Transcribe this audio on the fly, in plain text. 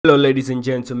Hello ladies and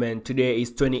gentlemen, today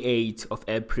is 28th of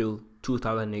April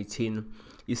 2018.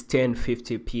 It's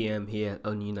 10:50 p.m. here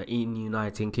in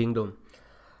United Kingdom.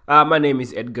 My name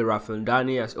is Edgar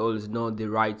Rafondani, as always know, the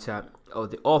writer or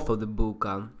the author of the book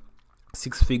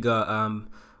Six-Figure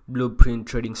Blueprint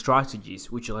Trading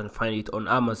Strategies, which you can find it on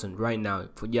Amazon right now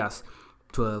for just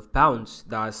 £12.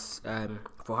 That's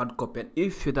for hard copy. And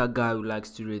if you're that guy who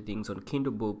likes to read things on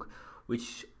Kindle book,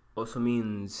 which also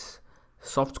means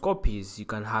soft copies, you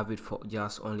can have it for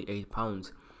just only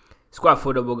 £8. It's quite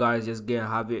affordable, guys. Just get and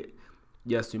have it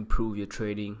just to improve your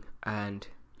trading and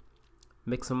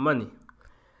make some money.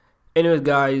 Anyways,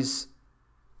 guys,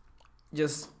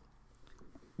 just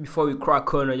before we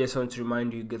crack on, I just want to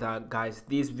remind you that, guys,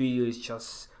 this video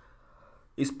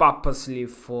is purposely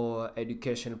for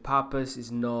education purpose. It's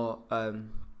not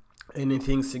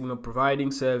anything signal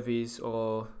providing service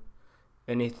or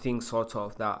anything sort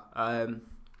of that.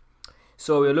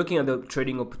 So we're looking at the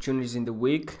trading opportunities in the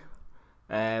week.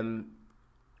 So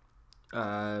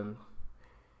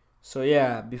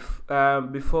yeah,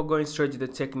 before going straight to the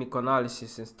technical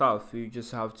analysis and stuff, you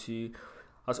just have to,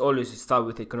 as always, start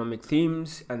with economic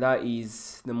themes, and that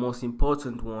is the most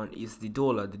important one is the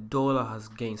dollar. The dollar has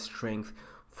gained strength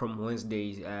from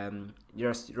Wednesday,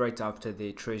 just right after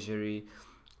the Treasury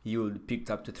Yield picked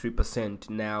up to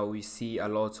 3%. Now we see a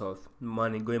lot of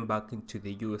money going back into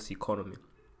the US economy.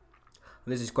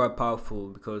 This is quite powerful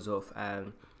because of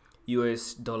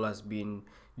US dollars been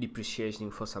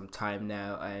depreciating for some time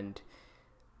now, and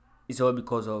it's all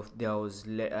because of there was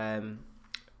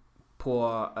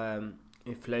poor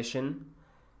inflation.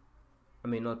 I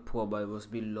mean, not poor, but it was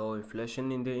below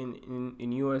inflation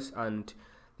in US, and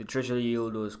the Treasury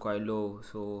yield was quite low,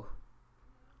 so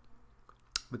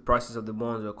the prices of the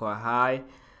bonds were quite high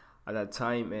at that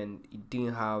time, and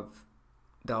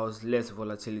there was less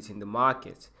volatility in the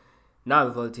market. Now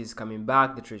the volatility is coming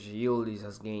back, the Treasury yield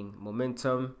has gained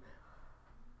momentum,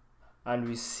 and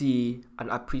we see an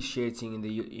appreciating in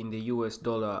the US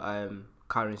dollar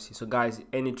currency. So guys,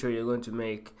 any trade you're going to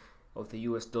make of the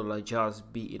US dollar,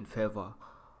 just be in favor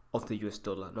of the US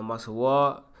dollar. No matter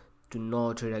what, do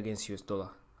not trade against US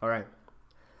dollar. Alright.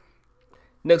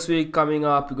 Next week coming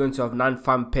up, we're going to have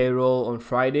non-farm payroll on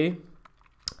Friday.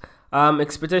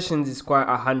 Expectations is quite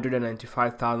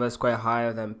 195,000. That's quite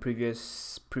higher than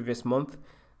previous month.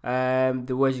 The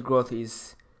wage growth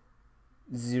is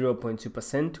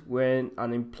 0.2%, when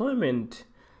unemployment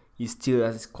is still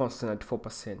as constant at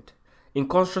 4%. In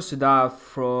contrast to that,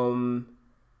 from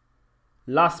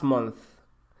last month,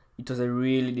 it was a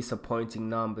really disappointing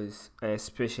numbers,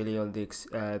 especially on the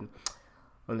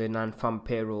non-farm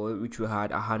payroll, which we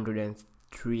had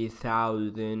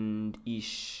 103,000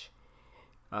 ish.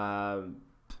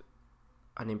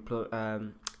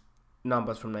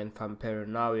 Numbers from non-farm payroll.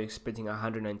 Now we're expecting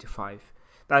 195.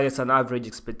 That is an average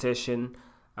expectation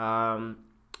from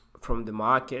the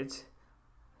market.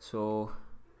 So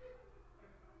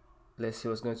let's see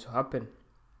what's going to happen.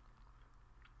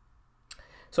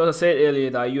 So as I said earlier,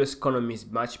 the US economy is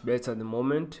much better at the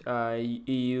moment.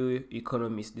 EU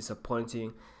economy is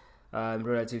disappointing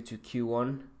relative to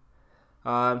Q1.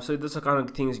 So those are kind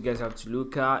of things you guys have to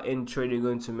look at. Any trade you're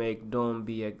going to make, don't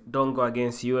go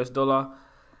against US dollar,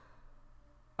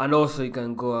 and also you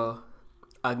can go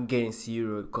against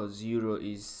euro, because euro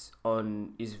is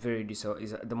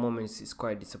at the moment it's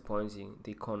quite disappointing,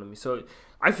 the economy. So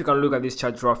if you can look at this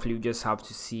chart roughly, you just have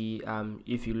to see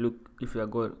if you are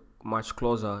going much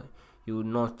closer, you will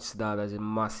notice that there's a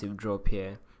massive drop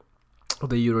here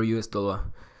of the euro US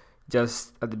dollar.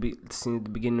 Just at since the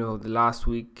beginning of the last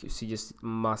week, you see just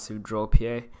massive drop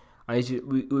here, and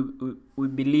we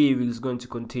believe it's going to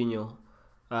continue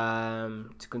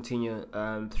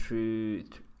through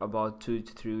about 2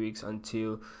 to 3 weeks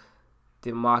until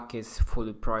the markets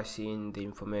fully price in the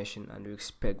information, and we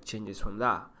expect changes from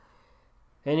that.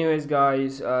 Anyways,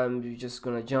 guys, we're just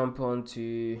gonna jump on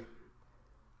to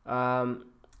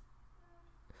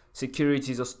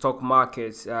securities or stock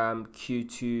markets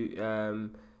Q2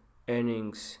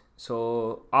 earnings.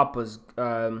 So Apple's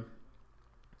the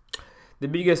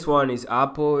biggest one is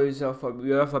Apple. We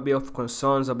have a bit of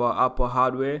concerns about Apple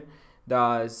hardware.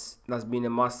 There's been a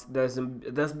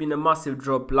massive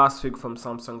drop last week from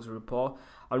Samsung's report,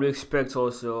 and we expect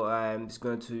also it's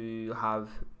going to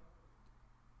have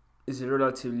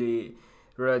relatively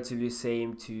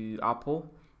same to Apple,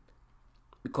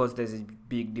 because there's a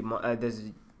big demand. There's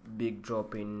a big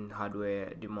drop in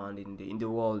hardware demand in the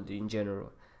world in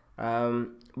general.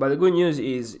 But the good news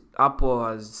is Apple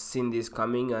has seen this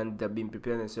coming, and they've been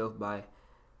preparing themselves by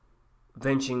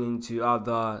venturing into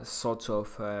other sort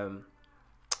of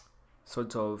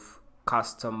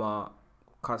customer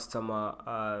customer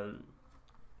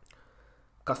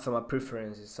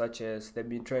preferences, such as they've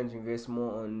been trying to invest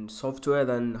more on software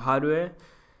than hardware.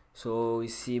 So we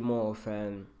see more of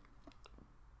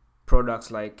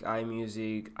products like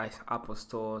iMusic, Apple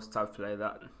Store, stuff like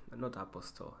that. Not Apple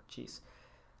Store, jeez.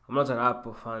 I'm not an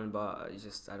Apple fan, but it's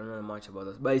just I don't know much about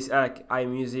this. But it's like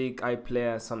iMusic,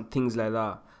 iPlayer, some things like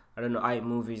that. I don't know,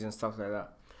 iMovies and stuff like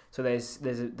that. So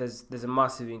there's a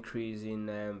massive increase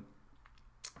in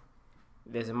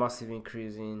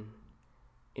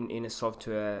in a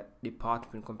software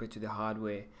department compared to the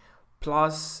hardware.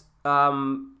 Plus,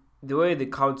 the way they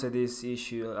counter this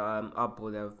issue,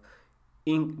 Apple,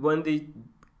 when they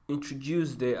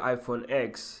introduced the iPhone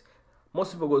X,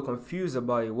 most people got confused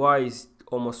about it. Why is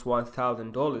almost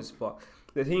 $1,000? But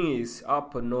the thing is,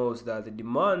 Apple knows that the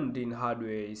demand in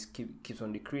hardware keeps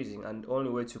on decreasing, and the only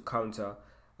way to counter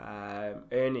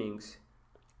earnings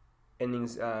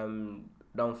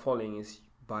downfalling is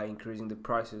by increasing the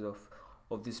prices of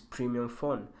this premium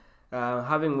phone.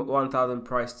 Having 1,000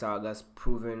 price tag has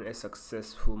proven a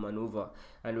successful maneuver,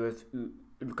 and with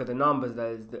look at the numbers,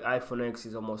 that the iPhone X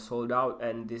is almost sold out,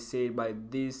 and they say by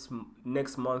this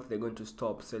next month they're going to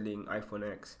stop selling iPhone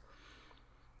X.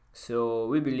 So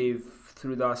we believe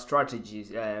through that strategies,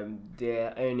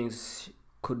 their earnings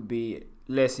could be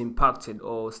less impacted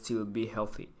or still be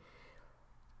healthy,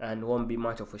 and won't be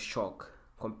much of a shock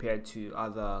compared to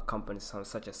other companies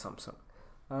such as Samsung.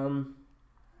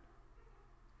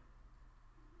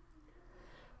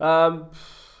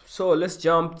 So let's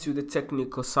jump to the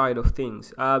technical side of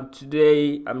things.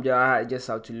 Today I just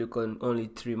have to look on only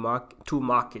two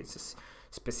markets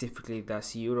specifically.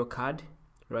 That's EURCAD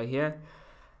right here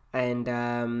and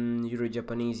Euro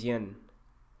Japanese yen.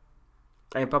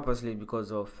 And purposely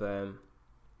because of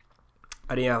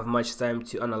I didn't have much time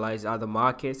to analyze other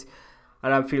markets,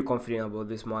 and I feel confident about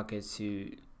this market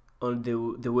on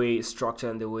the way it's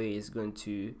structured and the way it's going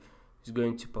to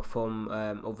perform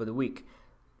over the week.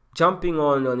 Jumping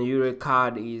on the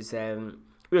EURCAD is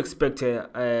we expect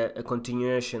a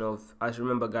continuation of, as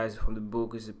remember guys from the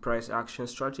book, is a price action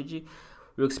strategy.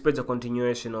 We expect a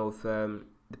continuation of the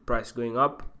price going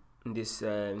up in this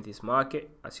market,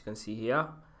 as you can see here.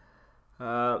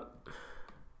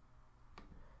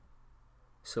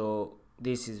 So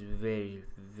this is very,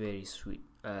 very sweet.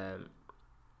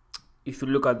 If you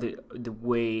look at the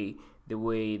way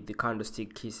the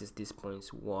candlestick kisses these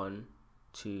points, 1,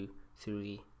 2,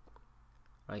 3.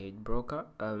 It broke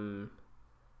up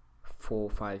 4,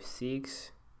 5,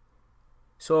 6.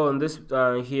 So on this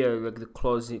here, like the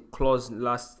close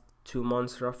last 2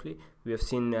 months roughly, we have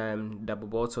seen double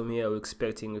bottom here. We're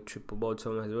expecting a triple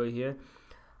bottom as well here,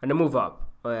 and a move up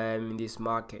in this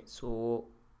market. So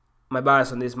my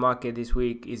bias on this market this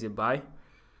week is a buy,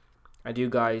 and you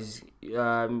guys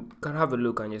can have a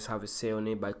look and just have a say on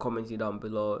it by commenting down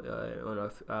below on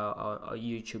our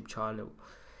YouTube channel.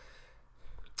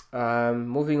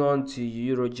 Moving on to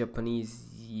Euro Japanese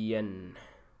yen.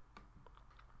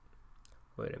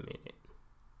 Wait a minute.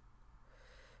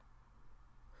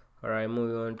 Alright,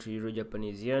 moving on to Euro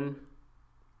Japanese yen.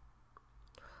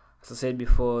 As I said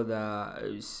before,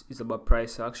 it's about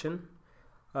price action.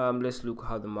 Let's look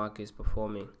how the market is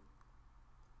performing.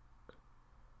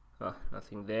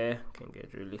 Nothing there. Can't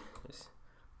get really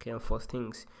can't force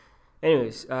things.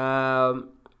 Anyways,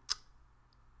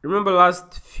 remember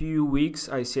last few weeks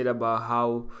I said about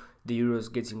how the euro is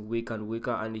getting weaker and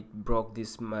weaker, and it broke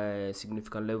this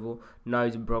significant level. Now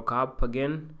it broke up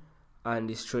again and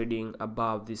is trading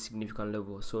above this significant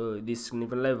level. So this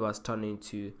significant level has turned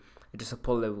into a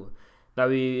support level. Now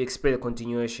we expect a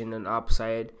continuation and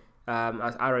upside.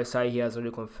 As RSI here has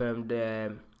already confirmed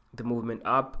the movement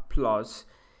up, plus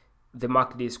the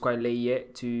market is quite late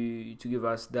yet to give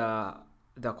us the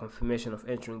confirmation of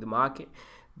entering the market.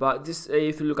 But this,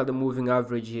 if you look at the moving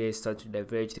average here, it starts to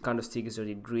diverge. The candlestick is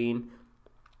already green.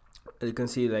 As you can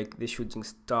see, like the shooting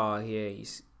star here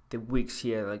is the wicks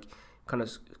here, like kind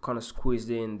of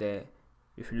squeezed in there.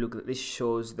 If you look at this,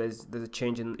 shows there's a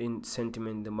change in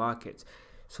sentiment in the market.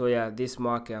 So yeah, this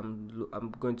market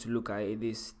I'm going to look at it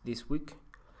this week,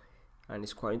 and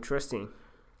it's quite interesting.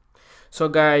 So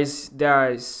guys,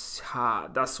 that's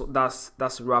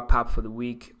a wrap up for the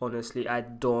week. Honestly, I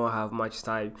don't have much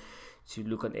time to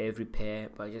look at every pair,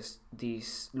 but just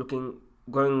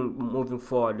moving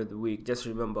forward of the week. Just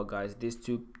remember guys, these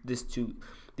two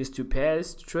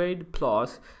pairs to trade,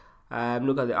 plus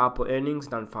look at the Apple earnings,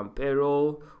 non-farm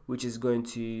payroll, which is going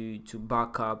to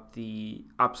back up the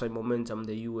upside momentum,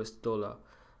 the US dollar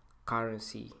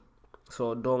currency.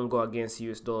 So don't go against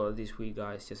US dollar this week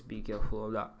guys, just be careful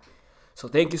of that. So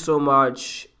thank you so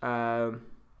much.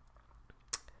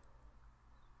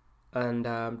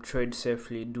 and trade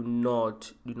safely. Do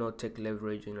not take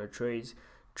leverage in your trades.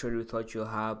 Trade with what you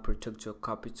have, protect your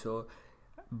capital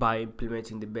by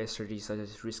implementing the best strategies such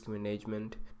as risk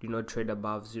management. Do not trade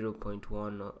above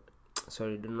 0.1 or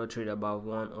do not trade above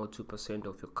 1 or 2%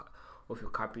 of your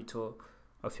capital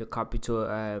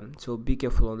so be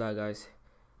careful on that, guys,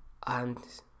 and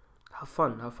have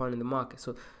fun in the market.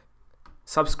 So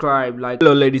subscribe, like.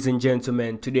 Hello ladies and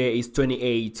gentlemen, today is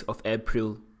 28th of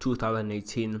April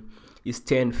 2018. It's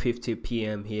 10:50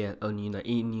 p.m. here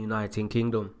in United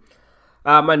Kingdom.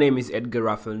 My name is Edgar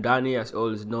Rafandani, as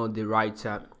always known, the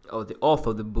writer or the author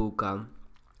of the book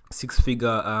Six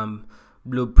Figure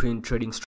Blueprint Trading Strategy.